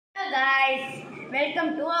guys, welcome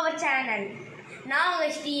to our channel. நான் உங்க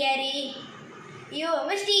ஸ்ரீஹரி,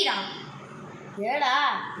 உங்க ஸ்ரீராம். ஏடா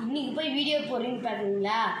இன்னைக்கு போய் வீடியோ போடுறீங்கன்னு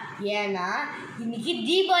பார்க்குறீங்களா? ஏன்னா இன்னைக்கு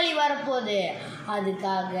தீபாவளி வரப்போகுது.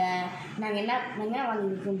 அதுக்காக நாங்கள் என்ன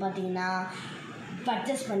வாங்கியிருக்கோம் பார்த்தீங்கன்னா,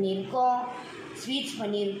 பர்ச்சேஸ் பண்ணியிருக்கோம், ஸ்வீட்ஸ்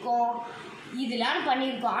பண்ணியிருக்கோம், இதெல்லாம்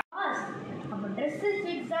பண்ணியிருக்கோம். அப்போ ட்ரெஸ்ஸு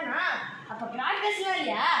ஸ்வீட்ஸ் தானா? அப்போ கிராக்கர்ஸ்லாம்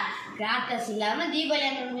இல்லையா? கிராக்கர்ஸ் இல்லாமல் தீபாவளி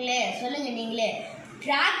அங்கே சொல்லுங்கள் நீங்களே.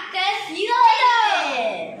 கிராக்கர்ஸ்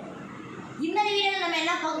இந்த வீடியோவில் நம்ம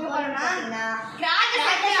என்ன பார்க்க போறோம்னா,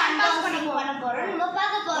 கிராக்கர்ஸ் அன்பாக்ஸ் பண்ண போறோம். நம்ம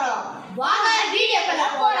பார்க்க போறோம். வாங்க வீடியோக்குள்ள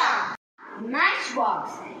போலாம். மேட்ச்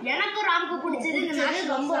பாக்ஸ் எனக்கு ராம்க்கு பிடிச்சது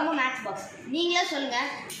ரொம்ப மேட்ச் பாக்ஸ். நீங்களே சொல்லுங்க.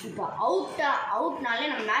 இப்போ அவுட்னாலே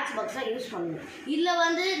நம்ம மேட்ச் பாக்ஸ் தான் யூஸ் பண்ணுவோம். இதுல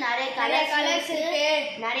வந்து நிறைய கலர்ஸ் இருக்கு,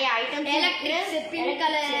 நிறைய ஐட்டம்ஸ் இருக்கு, பிங்க்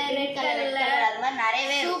கலர், ரெட் கலர், அது மாதிரி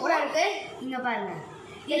நிறையவே இருக்கு. இங்க பாருங்க,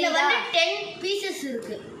 இதுல வந்து 10 பீசஸ்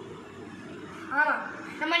இருக்கு. ஆமா,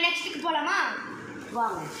 நம்ம நெக்ஸ்ட்டுக்கு போலாமா?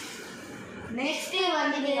 வாங்க. நெக்ஸ்ட்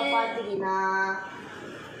வந்து நீங்க பாத்தீங்கன்னா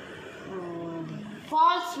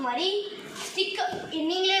ஃபால்ஸ் மாதிரி ஸ்டிக்கர்.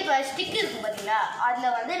 நீங்களே இப்போ ஸ்டிக் இருக்கு பார்த்தீங்களா,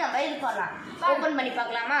 அதில் வந்து நம்ம இது பண்ணலாம். ஓப்பன் பண்ணி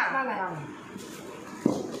பார்க்கலாமா? வாங்க.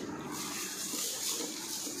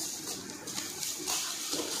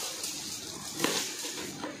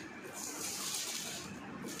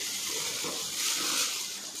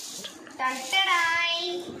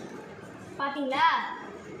 பார்த்தீங்களா,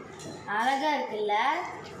 அழகா இருக்குல்ல?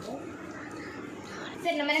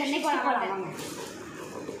 சரி, நம்ம நெக்ஸ்ட் போகலாம்.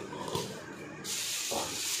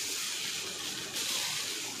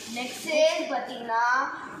 நெக்ஸ்ட் பார்த்தீங்கன்னா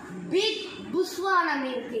பிக் புஸ்வானம்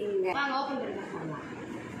இருக்குங்க. வாங்க ஓப்பன் பண்ணி பார்க்கலாம்.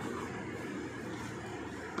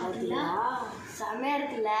 பார்த்தீங்களா, செமையா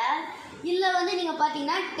இருக்குல்ல? இதில் வந்து நீங்கள்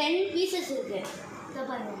பார்த்தீங்கன்னா 10 பீசஸ் இருக்கு. இதை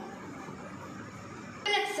பாருங்க,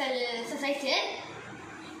 சைஸு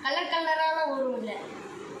கலரான ஒரு இல்லை,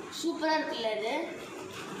 சூப்பராக இருக்குல்ல இது?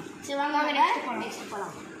 சரி வாங்க நெக்ஸ்ட்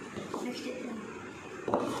போகலாம்.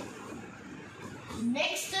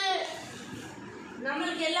 நெக்ஸ்ட்டு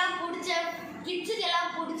நம்மளுக்கு எல்லாம் பிடிச்ச, கிட்ஸுக்கு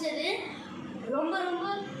எல்லாம் பிடிச்சது ரொம்ப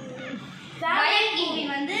லயன்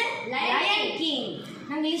கிங் வந்து லயன் கிங்.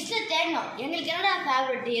 நாங்கள் லிஸ்ட்டில் தேடணும், எங்களுக்கு என்னடா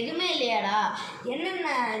ஃபேவரட் எதுவுமே இல்லையாடா, என்னென்ன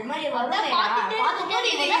இது மாதிரி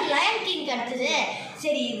பார்த்துட்டு லயன் கிங் கிடச்சிது.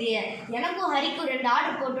 சரி, இது எனக்கும் ஹரிக்கும் 2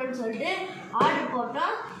 ஆர்டர் போட்டோன்னு சொல்லிட்டு ஆர்டர்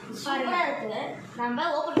போட்டோம். சூப்பராக இருக்குது. நம்ம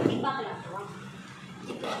ஓப்பன் பண்ணி பார்க்கலாம்.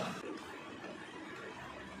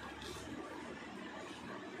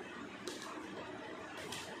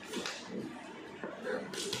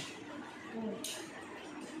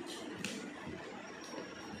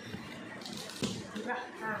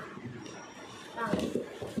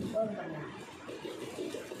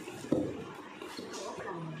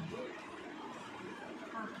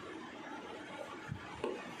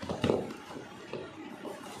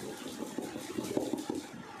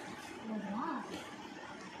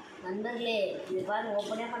 நண்பர்களே, இது பாருங்க,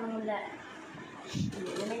 ஓப்பனே பண்ண முடியல,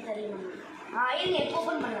 எதுவுமே தெரியல. இருங்க, எப்போ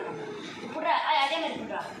ஓப்பன் பண்ணலாம்? இப்படா அதே மாதிரி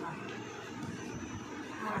பண்ணுறா.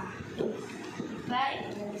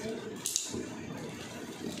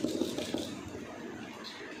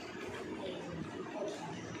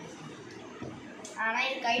 ஆனால்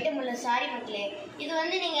இதுக்கு ஐட்டம் இல்லை. சாரி மக்களே, இது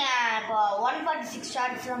வந்து நீங்கள் இப்போ 146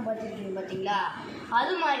 ஷார்ட்ஸ்லாம் பார்த்துருக்கீங்க பார்த்தீங்களா,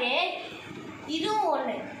 அது மாதிரி இதுவும்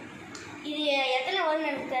ஒன்று. இது எத்தனை ஒன்று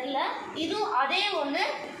எனக்கு தெரில. இதுவும் அதே ஒன்று,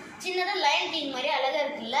 சின்னதாக லைன் கிங் மாதிரி அழகாக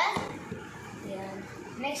இருக்குல்ல?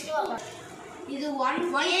 நெக்ஸ்ட் வாங்க. இது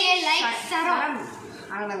 1K லைக் சரம்.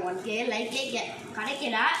 ஆனால் நாங்கள் 1K லைக்கே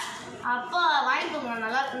கிடைக்கல. அப்போ வாங்கிக்கோங்க,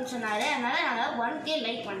 நல்லா இருக்குன்னு சொன்னார். அதனால் நாங்கள் 1K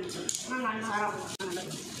லைக் பண்ணிச்சோம். நாங்கள் சரம்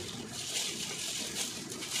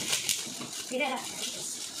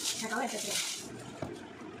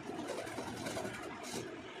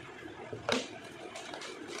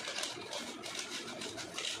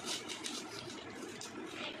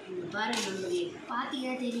பாருங்க நம்பி,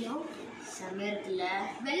 பார்த்தீங்கன்னா தெரியும், செம்மையா இருக்குல்ல?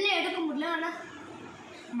 வெள்ளை எடுக்க முடியல, ஆனால்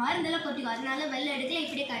மருந்தெல்லாம் கொட்டிக்கும், அதனால வெள்ளை எடுக்கல,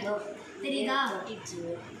 இப்படியே காட்டும். தெரியுதா?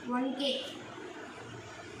 1K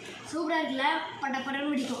சூப்பராக இருக்குல்ல?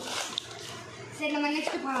 படன்னு பிடிக்கும். சரி, நம்ம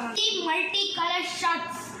நெக்ஸ்ட் போகலாம். Multi colour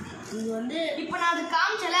shorts. இது வந்து இப்போ நான் அது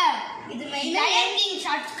காமிச்சல, இது லயன் கிங்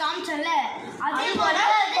ஷார்ட்ஸ் காமிச்சல, அதே போல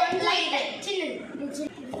சின்னது.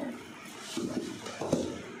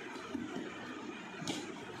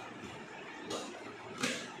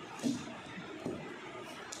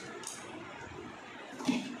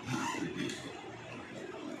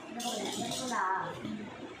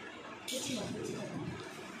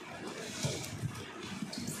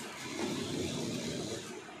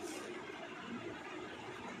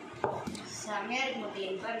 செம்மையாக இருக்கு மக்களே.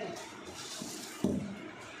 பாருங்க,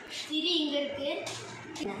 இருக்கு.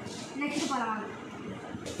 நெக்ஸ்ட் படம்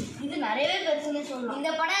இது நிறையவே பெருசுன்னு சொல்லலாம்.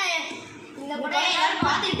 இந்த படம் எல்லாரும்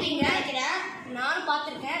பார்த்துருக்கீங்க நினைக்கிறேன். நானும்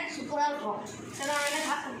பார்த்துருக்கேன். சூப்பராக இருக்கும். சரி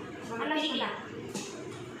என்ன பிரிக்கலாம்.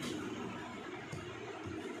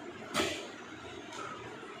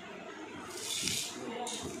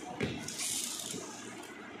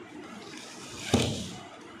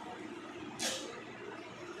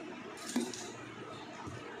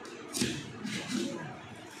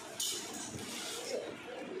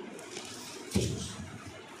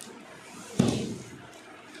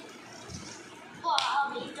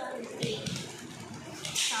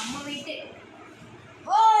 செம்ம வெயிட்டு.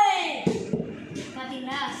 ஓய்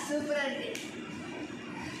பார்த்தீங்களா சூப்பராக இருக்கு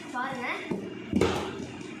பாருங்க.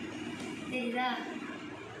 தெரியுதா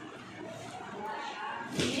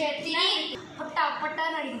பட்டா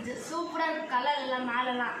பட்டான்னு அடிக்குது. சூப்பராக இருக்கு. கலர் எல்லாம்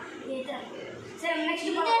மேலெல்லாம் சரி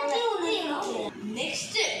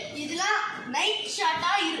நெக்ஸ்ட் இதெல்லாம் நைட்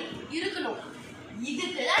ஷாட்டா இருக்கணும்.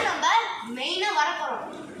 இதுக்கு தான் நம்ம மெயினாக வரப்போகிறோம்.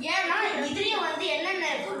 ஏன்னா இதுலேயும் வந்து என்னென்ன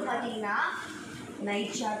இருக்குன்னு பார்த்தீங்கன்னா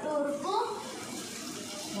நைட் ஷாட்டும் இருக்கும்,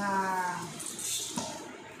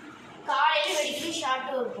 காலையில் வெடிக்கிற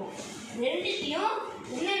ஷாட்டும் இருக்கும். ரெண்டுத்தையும்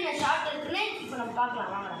என்னென்ன ஷாட் இருக்குன்னு இப்போ நம்ம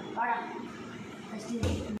பார்க்கலாம். வாங்க வாடா.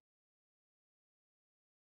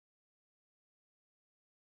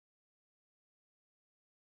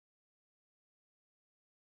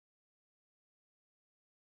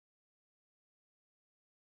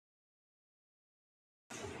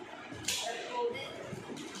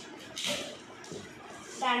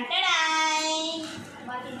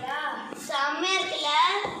 பாத்தீங்களா செம்மையா இருக்குல்ல.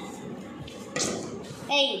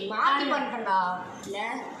 ஏய் மாத்தி பண்ணிட்டா இல்ல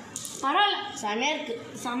பரவாயில்ல. செம்மையா இருக்கு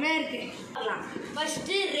செம்மையா இருக்கு.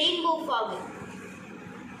 ஃபர்ஸ்ட் ரெயின்போ ஃபாக்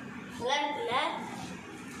நல்லா இருக்குல்ல.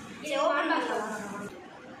 இதை ஓப்பன் பண்ணலாம்.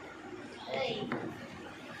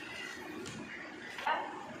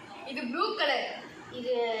 இது ப்ளூ கலர்.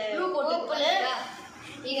 இது ப்ளூ பர்பிள்.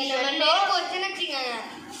 இது லோகோ வச்சுன்னு வச்சுக்கோங்க.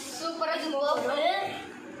 சூப்பராக பர்பிள்.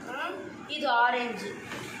 இது ஆரஞ்சு.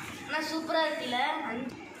 ஆனால் சூப்பராக இருக்குல்ல.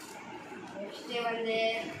 நெக்ஸ்ட்டு வந்து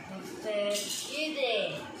இது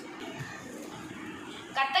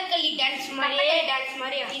கத்தக்களி டான்ஸ்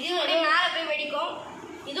மாதிரி இது வந்து மேலே போய் வெடிக்கும்.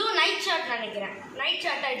 இதுவும் நைட் ஷாட் நினைக்கிறேன். நைட்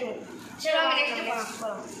ஷாட்டாக இதுவும். சரி வாங்க நெக்ஸ்ட்டு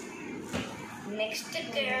போகலாம்.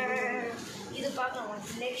 நெக்ஸ்ட்டுக்கு இது பார்க்கலாம்.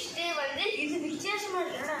 நெக்ஸ்ட்டு வந்து இது வித்தியாசமாக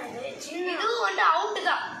இருக்குன்னா இது சின்ன இதுவும் வந்து அவுட்டு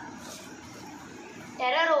தான்.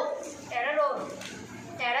 டெரரோ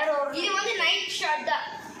இது வந்து நைட் ஷாட் தான்.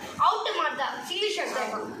 அவுட்டு மாதிரி தான். சிங்கிள் ஷாட்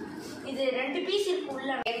தான். இது 2 பீஸ் இருக்கு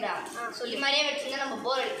உள்ள. வேண்டா சொல்லி மாதிரியே வச்சுருந்தா நம்ம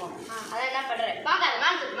போர் அடிப்போம். அதான் என்ன பண்ணுறேன் பார்க்காத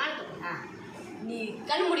மாட்டு. நீ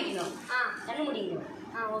கண்ணு முடிக்கணும். கண்ணு முடிக்கணும்.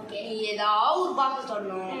 ஓகே. நீ ஏதாவது ஒரு பாக்ஸ்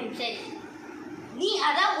தொடணும். சரி நீ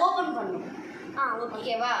அதான் ஓப்பன் பண்ணணும்.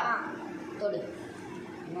 ஓகேவா? தொடு.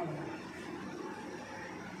 என்ன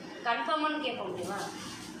கன்ஃபார்மானு கேட்போம். ஓகேவா?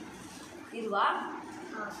 இதுவா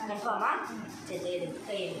கன்ஃபார்மா? சரி எடு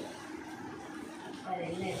கையெடு. வேறு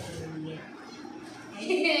என்ன இருக்குது?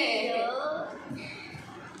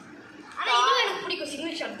 ஆனால் இதுவும் எனக்கு பிடிக்கும்.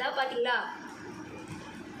 சிங்கிள் ஷாட் தான். பார்த்தீங்களா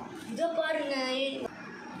இதை பாருங்க.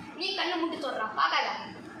 நீ கண்ணை மூட்டி தொடுறான் பார்க்காத.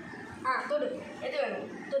 தொடு. எது வேணும்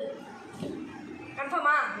தொடு.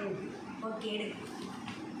 கன்ஃபார்மா? ஓகே எடு.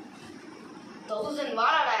 1000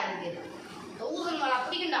 வாழாடா எனக்கு. 1000 வாழா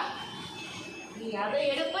பிடிக்கும்டா. நீ அதை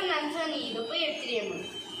எடுப்பேன்னு நினச்சா நீ இதை போய் எடுத்துறியம்மா.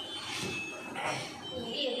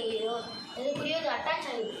 எதுக்குரியோ அது அட்டாச்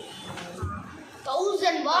ஆகிடுது.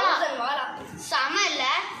 1000 வாழா செம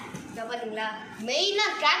இல்லை. இதை பார்த்தீங்களா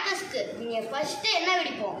மெயினாக கிராக்கர்ஸ்க்கு நீங்கள் ஃபஸ்ட்டு என்ன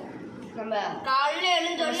வெடிப்போம்? நம்ம காலையில்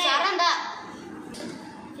எழுந்தோடனே சரண்டா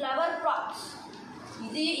ஃப்ளவர் ப்ராப்ஸ்.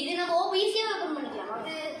 இது நம்ம ஈஸியாக ஓப்பன் பண்ணிக்கலாம்.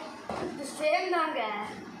 அது சேம் தாங்க.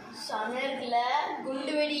 செமையாக இருக்குல்ல.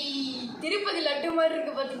 குண்டு வெடி திருப்பதி லட்டு மாதிரி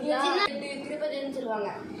இருக்கு. பார்த்தீங்கன்னா திருப்பதின்னு சொல்லுவாங்க.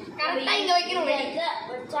 கரெக்டாக இங்கே வைக்கணும்.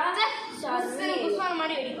 புஷ்பான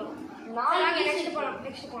மாதிரி வெடிக்கும். 4 நெக்ஸ்ட் போகலாம்.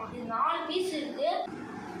 இது 4 பீஸ் இருக்கு.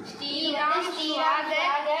 ஸ்ரீராம்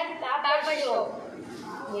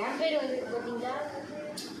என் பேர் வந்து பார்த்தீங்களா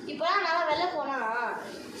இப்போலாம் நல்லா வெளில போனால்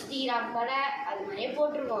ஸ்ரீராம் கடை அது மாதிரியே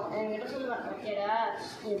போட்டிருக்கோம். என்கிட்ட சொல்லுவேன் ஓகேடா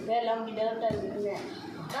என் பேர்லாம் அப்படி டெவலப் ஆகிருக்குங்க.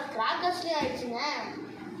 அதான் கிராக்கர்ஸ்லேயே ஆயிடுச்சுங்க.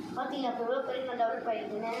 பார்த்தீங்கன்னா இப்போ எவ்வளோ பெரிய நான் டெவலப்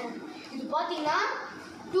ஆகிருக்குங்க. இது பார்த்தீங்கன்னா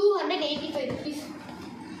 285 ருபீஸ்.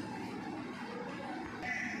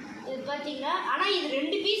 இது பார்த்தீங்கன்னா ஆனால் இது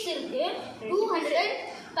 2 பீஸ் இருக்குது. 200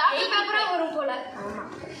 பேப்பராக வரும் போல்.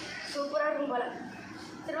 ஆமாம் சூப்பராக இருக்கும் போல்.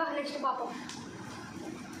 திருவா நெக்ஸ்ட்டு பார்ப்போம்.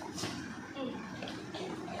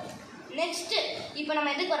 நெக்ஸ்ட்டு இப்போ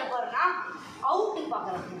நம்ம எதுக்கு வர போகிறோம்னா அவுட்டுக்கு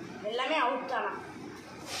பார்க்கலாம். எல்லாமே அவுட் தானா.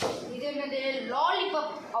 இது என்னது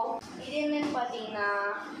லாலிபாப் அவுட். இது என்னன்னு பார்த்தீங்கன்னா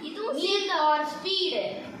இதுவும் நீட் ஃபார் ஸ்பீடு.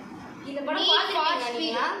 இந்த படம்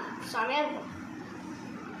பார்த்துருக்கீங்களா? செமையாக இருக்கும்.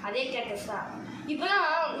 அதே கேரக்டர்ஸ் தான். இப்போலாம்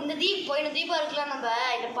இந்த போயின தீபாவளிக்குலாம் நம்ம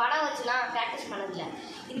இந்த படம் வச்சுலாம் ப்ராக்டிஸ் பண்ணதில்ல.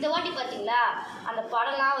 இந்த வாட்டி பார்த்தீங்களா அந்த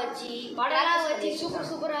படம்லாம் வச்சு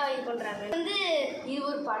சூப்பராக இது பண்ணுறாங்க. வந்து இது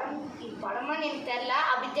ஒரு படம், இது படமான்னு எனக்கு தெரில.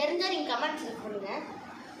 அப்படி தெரிஞ்சால் நீங்கள் கமெண்ட்ஸ் பண்ணுங்க.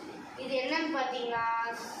 இது என்னன்னு பார்த்தீங்கன்னா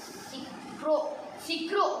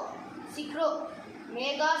சிக்ரோ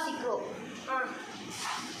மேகா சிக்ரோ.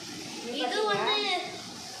 இது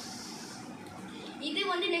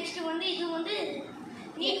வந்து நெக்ஸ்ட் வந்து இது வந்து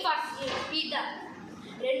நீட் ஃபார் ஸ்பீட் தான்.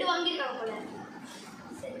 2 வாங்கியிருக்காங்க போல.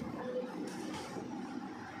 சரி,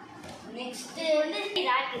 நெக்ஸ்ட் வந்து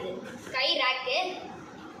ரேக். இது ஸ்கை ரேக்கு,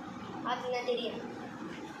 அதுதான் தெரியும்.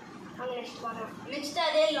 அங்கே நெக்ஸ்ட் பார்க்கலாம். நெக்ஸ்ட்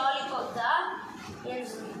அதே லாலிபாப் தான்.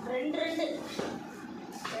 ரெண்டு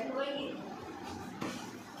வாங்கி.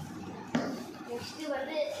 நெக்ஸ்ட்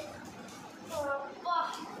வந்து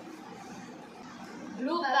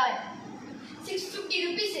ப்ளூ பேக் 650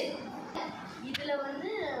 rupees. இதுல வந்து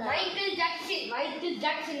Michael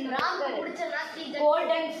Jackson Ram பிடிச்சனா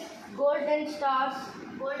golden stars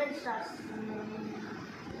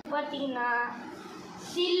பாத்தீங்கன்னா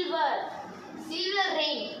சில்வர்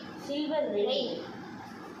ரெயின்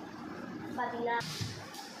பாத்தீங்களா?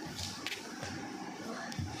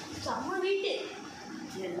 செம்ம வீட்டு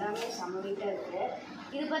எல்லாமே செம்ம வீட்டா இருக்கு.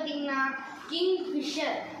 இது பாத்தீங்கன்னா கிங்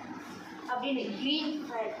ஃபிஷர் அப்படின்னு கிரீன்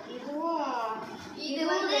ஃபயர். இது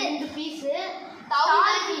வந்து 2 பீஸ்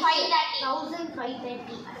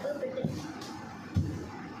 1530.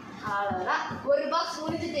 அவ்வளோதான், ஒரு பாக்ஸ்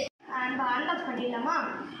முடிஞ்சுது. நம்ம அன்பாக்ஸ் பண்ணிடலாமா?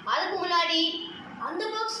 அதுக்கு முன்னாடி அந்த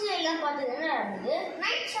பாக்ஸில் எல்லாம் பார்த்தது என்ன இருந்தது?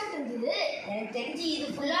 நைட் ஷாட் இருந்தது. எனக்கு தெரிஞ்சு இது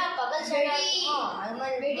ஃபுல்லாக பகல் ஷாட் இருக்கும். அது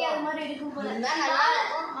மாதிரி இருக்கும் போல. நல்லா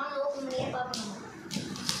இருக்கும். நாங்கள் ஓப்பன் பண்ணியே பார்க்கணும்.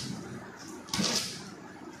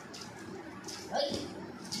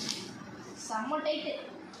 செம்ம டைட்டு.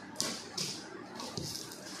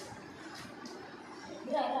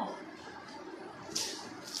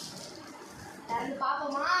 திறந்து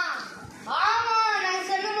பார்ப்போமா? ஆமா, நான்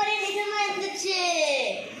சொன்ன மாதிரி நிஜமா இருந்துச்சு.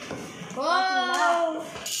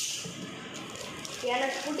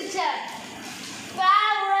 எனக்கு பிடிச்ச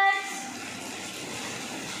ஃபேவரட்ஸ்.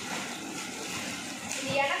 இது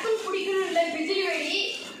எனக்கும் பிடிக்கணும் இல்லை, பிஜிலி வெடி.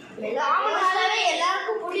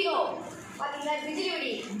 எல்லாருக்கும் பிடிக்கும். பார்த்தீங்களா பிஜிலி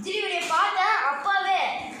வெடியை பார்த்தேன். அப்பாவே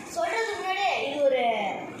சொல்றதுக்கு முன்னாடி இது ஒரு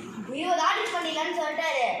 20 ஆர்டர் பண்ணிடலான்னு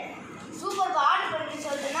சொல்லிட்டாரு. சூப்பர் ஆர்டர் பண்ணிட்டு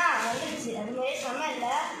சொல்லிட்டுனா வந்துருச்சு. அது மாதிரியே செம்ம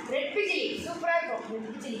இல்லை. ரெட் பிஜிலி சூப்பராக இருக்கும். ரெட்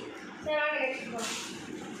பிஜிலி. சரி, வாங்க நெக்ஸ்ட் போகலாம்.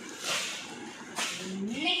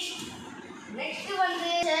 நெக்ஸ்ட்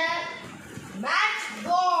வந்து மேட்ச்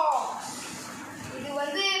பாக்ஸ். இது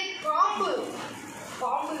வந்து பாம்பு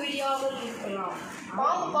வீடியோவாக இருக்கலாம்.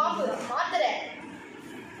 பாம்பு மாத்திரை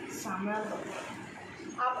செம்ம இருக்கும்.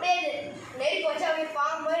 அப்படியே நெருப்பு வச்சு அப்படியே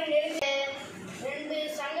பாம்பு மாதிரி நெருப்பு. 2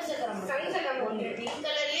 சங்க சக்கரம், ஒன்று பிங்க்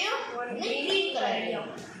கலர்லையும் ஒன்று கிரீன் கலர்லையும்.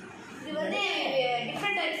 இது வந்து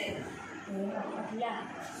டிஃப்ரெண்டாக இருக்கு. அப்படியா?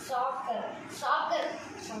 சாக்கர்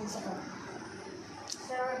சங்க சக்கரம்,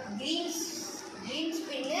 கிரீன்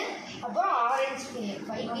ஸ்பின்னு, அப்புறம் ஆரஞ்சு ஸ்பின்னு.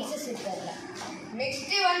 5 பீசஸ் இருக்கு அதில்.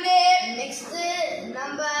 நெக்ஸ்ட்டு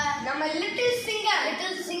நம்ம லிட்டில்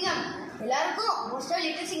சிங்கம். எல்லாருக்கும் மோஸ்ட்டாக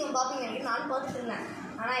லிட்டில் சிங்கம் பார்ப்பீங்க. எனக்கு நானும் பார்த்துட்டு இருந்தேன்.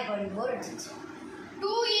 ஆனால் இப்போ எனக்கு போர் அடிச்சிச்சு.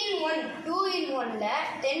 2 in 1ல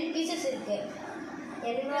 10 பீசஸ் இருக்கு.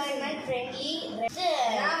 Environment friendly.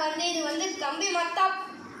 நான் வந்து இது வந்து கம்பி மத்தாப்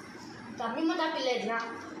இல்லை. இதுதான்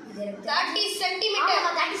 30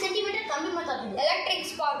 சென்டிமீட்டர் கம்பி மத்தாப். Electric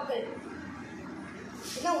sparkle.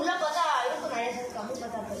 இன்னும் உள்ள பார்த்தா இருக்கும் நிறைய சேர்ந்து கம்பி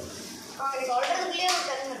மத்தாப்பு. எனக்கு சொல்கிறதுக்குள்ளேயே ஒரு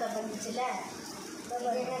கம்பி மத்தாப் வந்துச்சுல்ல.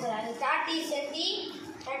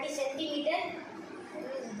 30 சென்டிமீட்டர்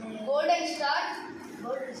கோல்டன் ஸ்டார்.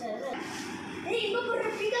 இங்க போற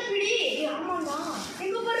பிடா பிடி. ஆமாண்டா,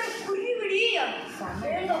 இங்க போற குருவி பிடி.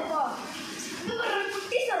 சமையலப்பா. இங்க போற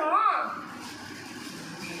குட்டி சரம்.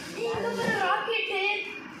 இங்க போற ராக்கெட்.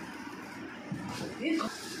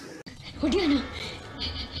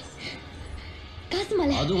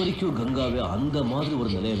 அது வரைக்கும் கங்காவே அந்த மாதிரி ஒரு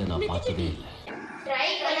நிலையில நான் பார்த்ததே இல்லை. Try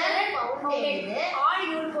colour fountain. All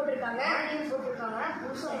your போட்டுருக்காங்க.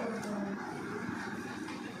 புதுசா போட்டுருக்காங்க.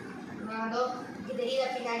 நாதோ இது தெரியுதா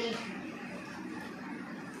பின்னாடி?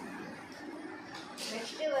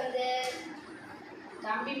 நெக்ஸ்ட் வந்து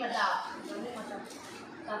கம்பி மத்தாப்.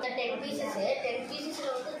 அந்த 10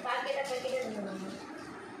 பீசஸில் வந்து பேக்கெட்டாக இருந்துருந்தாங்க.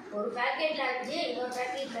 ஒரு பேக்கெட்டில் 5, இன்னொரு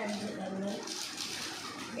பேக்கெட்டில் 5. அது மாதிரி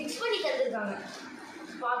மிக்ஸ் பண்ணி தந்துருக்காங்க.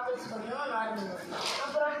 ஸ்பார்க்கிள்ஸ் கொஞ்சம் நார்மல்.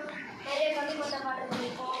 அப்புறம் நிறைய கம்பி மத்தாப் ஆர்டர்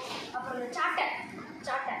பண்ணியிருக்கோம். அப்புறம் இந்த சாட்டை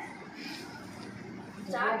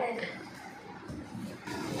ஸ்டார்ட்.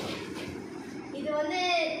 இது வந்து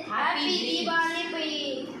ஹாப்பி தீபாவளி போய்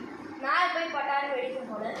நான் போய் பட்டாரம் வெடிக்கும்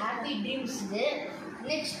போல ஹாப்பி ட்ரீம்ஸ். இது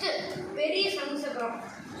நெக்ஸ்ட் பெரிய சங்கு சக்கரம்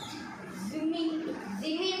ஜிம்மிங்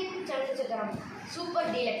சங்கு சக்கரம்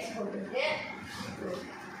சூப்பர் டீலக்ஸ் போட்டிருக்கு.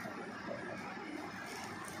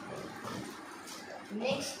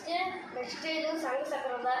 நெக்ஸ்ட் இதுவும் சங்கு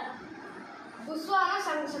சக்கரம் தான். புஸ்வானா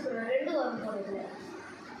சங்கு சக்கரம் ரெண்டும் வரும் போடுறது.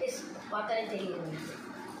 பார்த்தாலே தெரியும்.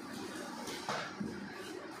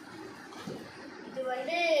 இது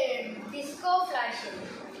வந்து டிஸ்கோ ஃப்ளாஷ்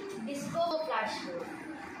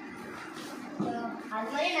அது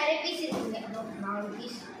மாதிரி நிறைய பீஸ் இருக்குங்க. 4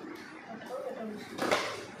 பீஸ்.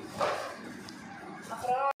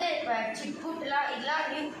 அப்புறம் இப்போ சிப்புட்லாம் இதெல்லாம்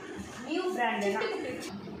நியூ பிராண்ட்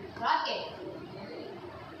ராக்கெட். ராக்கெட்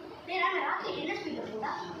என்ன ஸ்பீட்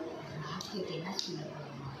இருக்குங்களா? ராக்கெட் என்ன ஸ்பீட்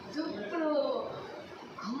சூப்பர்.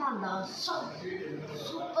 ஆமாண்டா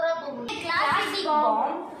சூப்பராக போகும். கிளாசிக்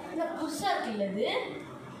பாம் இந்த புதுசாக இருக்குல்ல. இது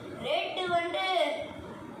ரேட்டு வந்து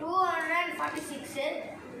 246.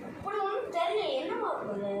 அப்படி ஒன்றும் தெரியல என்னமா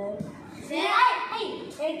இருக்குது.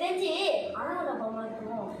 எனக்கு தெரிஞ்சு அனோட பாம்பா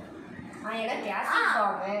இருக்கும். ஏன்னா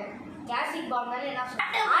கிளாசிக் பாம்னால என்ன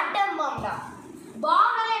ஆட்டம் பாம் தான்.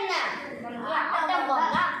 பாம்னால என்ன ஆட்டம்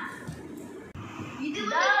பாம் தான்.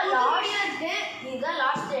 இதுதான் லாஸ்ட். இதுதான்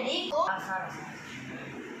லாஸ்ட் அடி.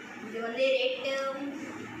 இது வந்து ரேட்டு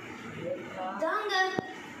தாங்க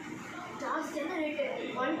ஜாஸ்தி. என்ன ரேட்டு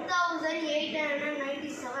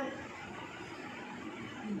 1897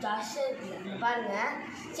 ஜாஸ்தியாக இருக்குது பாருங்க.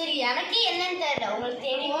 சரி எனக்கு என்னன்னு தெரியல, உங்களுக்கு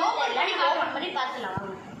தெரியுமா தெரியல. நீங்கள் ஓப்பன் பண்ணி பார்த்துலாம்.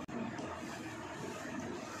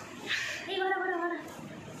 வர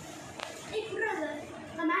புரியாது.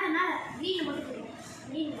 மேலே வீடு மட்டும் தெரியும்.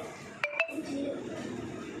 வீடு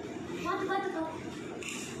பார்த்துக்கோ.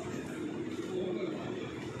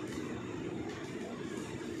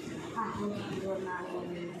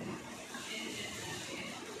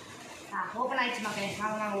 ஓப்பன் ஆயிடுச்சு மக்களே.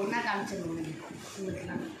 நாங்கள் ஒன்றா காமிச்சிருவோம்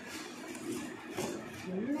உங்களுக்குலாம்.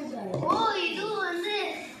 ஓ இதுவும் வந்து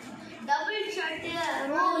டபுள் ஷர்ட்டு.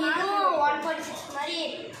 இதுவும் 146 மாதிரி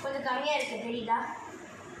கொஞ்சம் கம்மியாக இருக்குது தெரியுதா?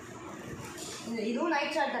 இதுவும்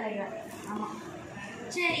நைட் ஷர்ட் நினைக்கிறேன். ஆமாம்.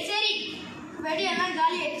 சரி வெடியெல்லாம்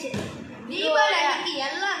காலி ஆயிடுச்சு. தீபாவளி அன்னைக்கு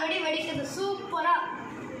எல்லாம் வெடிக்கிறது சூப்பராக.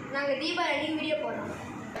 நாங்கள் தீபாவளி அன்னைக்கு வீடியோ போடுறோம்.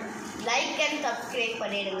 லைக் அண்ட் சப்ஸ்கிரைப்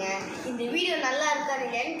பண்ணிடுங்க. இந்த வீடியோ நல்லா இருக்கா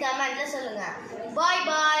இல்லைன்னு கமெண்ட்ல சொல்லுங்க.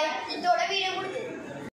 பாய். இதோட வீடியோ முடிஞ்சு.